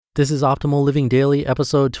This is Optimal Living Daily,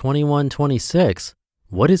 episode 2126.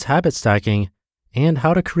 What is habit stacking and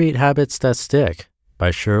how to create habits that stick?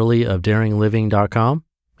 By Shirley of daringliving.com.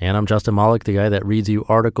 And I'm Justin Malik, the guy that reads you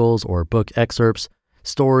articles or book excerpts,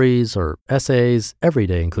 stories or essays every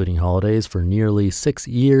day, including holidays, for nearly 6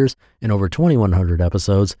 years and over 2,100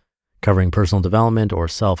 episodes, covering personal development or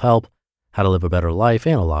self-help, how to live a better life,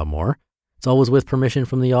 and a lot more. It's always with permission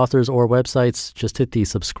from the authors or websites. Just hit the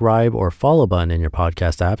subscribe or follow button in your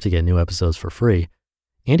podcast app to get new episodes for free.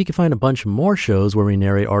 And you can find a bunch more shows where we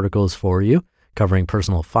narrate articles for you, covering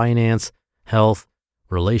personal finance, health,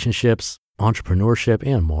 relationships, entrepreneurship,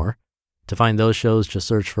 and more. To find those shows, just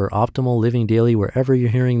search for Optimal Living Daily wherever you're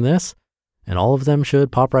hearing this, and all of them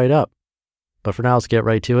should pop right up. But for now, let's get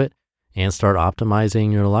right to it and start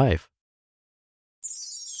optimizing your life.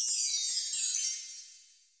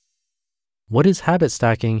 What is habit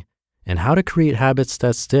stacking and how to create habits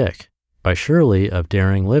that stick? By Shirley of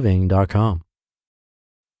daringliving.com.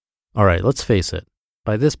 All right, let's face it.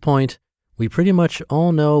 By this point, we pretty much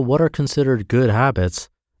all know what are considered good habits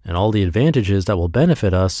and all the advantages that will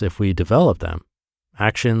benefit us if we develop them.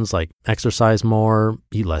 Actions like exercise more,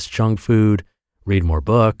 eat less junk food, read more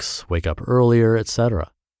books, wake up earlier,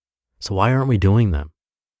 etc. So why aren't we doing them?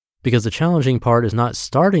 Because the challenging part is not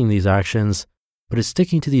starting these actions, but is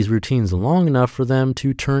sticking to these routines long enough for them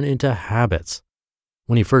to turn into habits.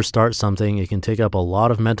 When you first start something, it can take up a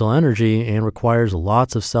lot of mental energy and requires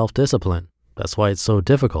lots of self-discipline. That's why it's so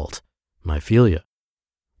difficult. I feel you.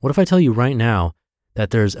 What if I tell you right now that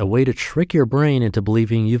there's a way to trick your brain into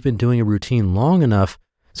believing you've been doing a routine long enough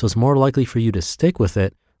so it's more likely for you to stick with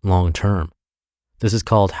it long term? This is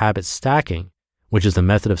called habit stacking, which is the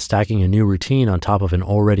method of stacking a new routine on top of an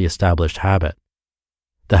already established habit.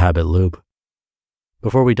 The habit loop.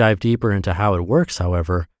 Before we dive deeper into how it works,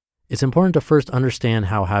 however, it's important to first understand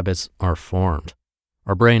how habits are formed.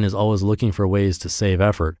 Our brain is always looking for ways to save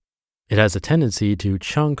effort. It has a tendency to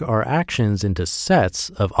chunk our actions into sets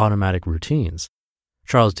of automatic routines.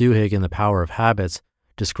 Charles Duhigg in The Power of Habits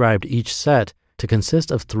described each set to consist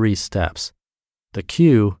of 3 steps: the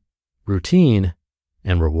cue, routine,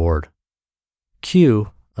 and reward. Cue,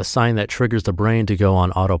 a sign that triggers the brain to go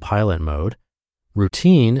on autopilot mode.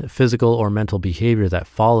 Routine, physical or mental behavior that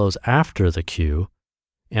follows after the cue.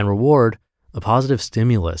 And reward, a positive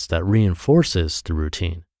stimulus that reinforces the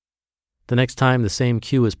routine. The next time the same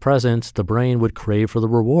cue is present, the brain would crave for the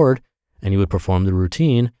reward and you would perform the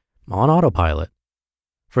routine on autopilot.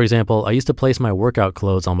 For example, I used to place my workout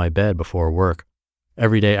clothes on my bed before work.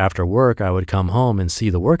 Every day after work, I would come home and see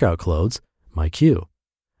the workout clothes, my cue.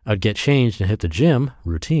 I'd get changed and hit the gym,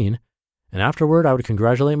 routine, and afterward I would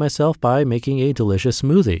congratulate myself by making a delicious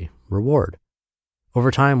smoothie, reward. Over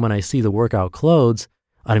time, when I see the workout clothes,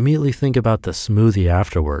 I'd immediately think about the smoothie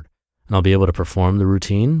afterward, and I'll be able to perform the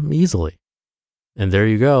routine easily. And there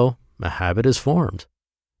you go, a habit is formed.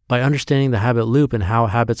 By understanding the habit loop and how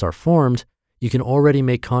habits are formed, you can already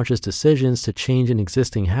make conscious decisions to change an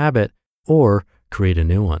existing habit or create a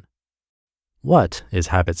new one. What is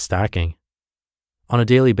habit stacking? On a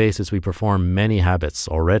daily basis, we perform many habits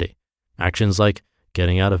already. Actions like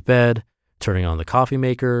getting out of bed, turning on the coffee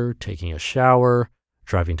maker, taking a shower,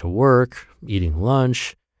 driving to work, eating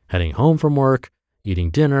lunch, heading home from work,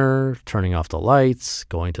 eating dinner, turning off the lights,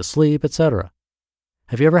 going to sleep, etc.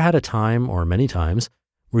 Have you ever had a time, or many times,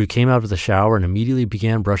 where you came out of the shower and immediately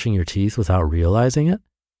began brushing your teeth without realizing it?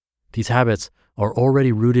 These habits are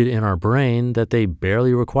already rooted in our brain that they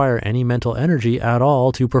barely require any mental energy at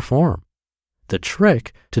all to perform. The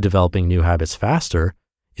trick to developing new habits faster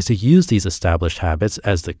is to use these established habits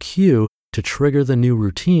as the cue to trigger the new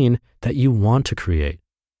routine that you want to create.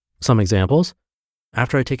 Some examples: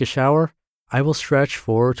 after I take a shower, I will stretch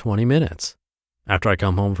for 20 minutes. After I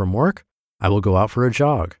come home from work, I will go out for a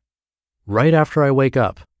jog. Right after I wake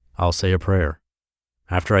up, I'll say a prayer.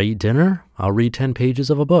 After I eat dinner, I'll read 10 pages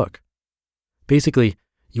of a book. Basically,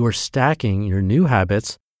 you are stacking your new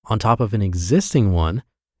habits on top of an existing one,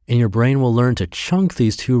 and your brain will learn to chunk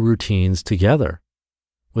these 2 routines together.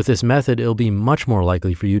 With this method, it'll be much more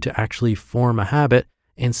likely for you to actually form a habit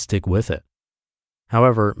and stick with it.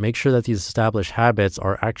 However, make sure that these established habits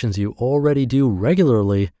are actions you already do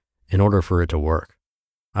regularly in order for it to work.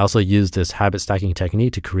 I also use this habit stacking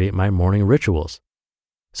technique to create my morning rituals.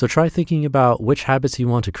 So try thinking about which habits you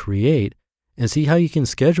want to create and see how you can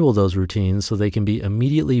schedule those routines so they can be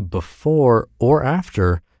immediately before or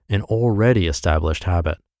after an already established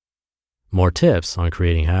habit. More tips on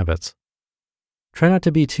creating habits. Try not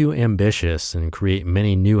to be too ambitious and create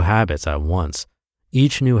many new habits at once.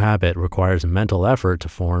 Each new habit requires mental effort to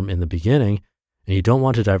form in the beginning, and you don't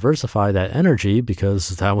want to diversify that energy because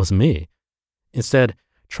that was me. Instead,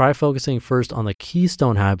 try focusing first on the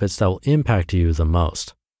keystone habits that will impact you the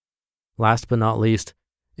most. Last but not least,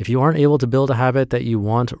 if you aren't able to build a habit that you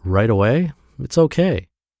want right away, it's okay.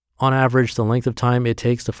 On average, the length of time it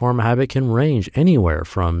takes to form a habit can range anywhere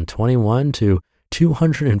from 21 to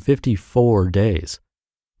 254 days.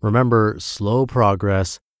 Remember, slow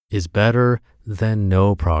progress is better than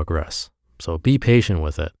no progress. So be patient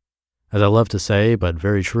with it. As I love to say, but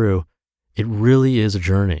very true, it really is a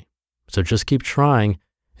journey. So just keep trying,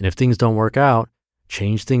 and if things don't work out,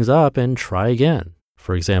 change things up and try again.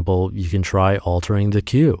 For example, you can try altering the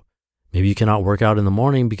cue. Maybe you cannot work out in the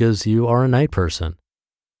morning because you are a night person.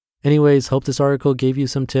 Anyways, hope this article gave you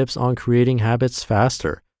some tips on creating habits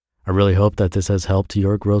faster. I really hope that this has helped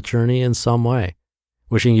your growth journey in some way.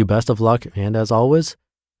 Wishing you best of luck, and as always,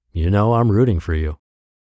 you know I'm rooting for you.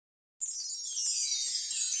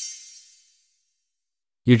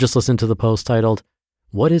 You just listened to the post titled,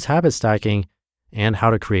 "What is Habit Stacking and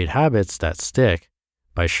How to Create Habits That Stick?"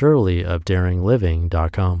 by Shirley of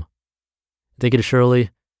daringliving.com. Thank you to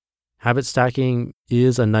Shirley. Habit stacking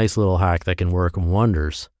is a nice little hack that can work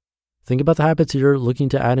wonders. Think about the habits you're looking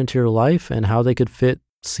to add into your life and how they could fit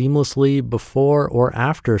seamlessly before or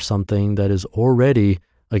after something that is already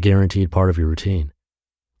a guaranteed part of your routine.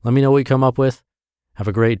 Let me know what you come up with. Have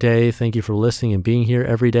a great day. Thank you for listening and being here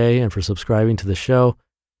every day and for subscribing to the show.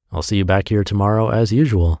 I'll see you back here tomorrow as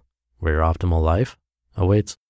usual, where your optimal life awaits.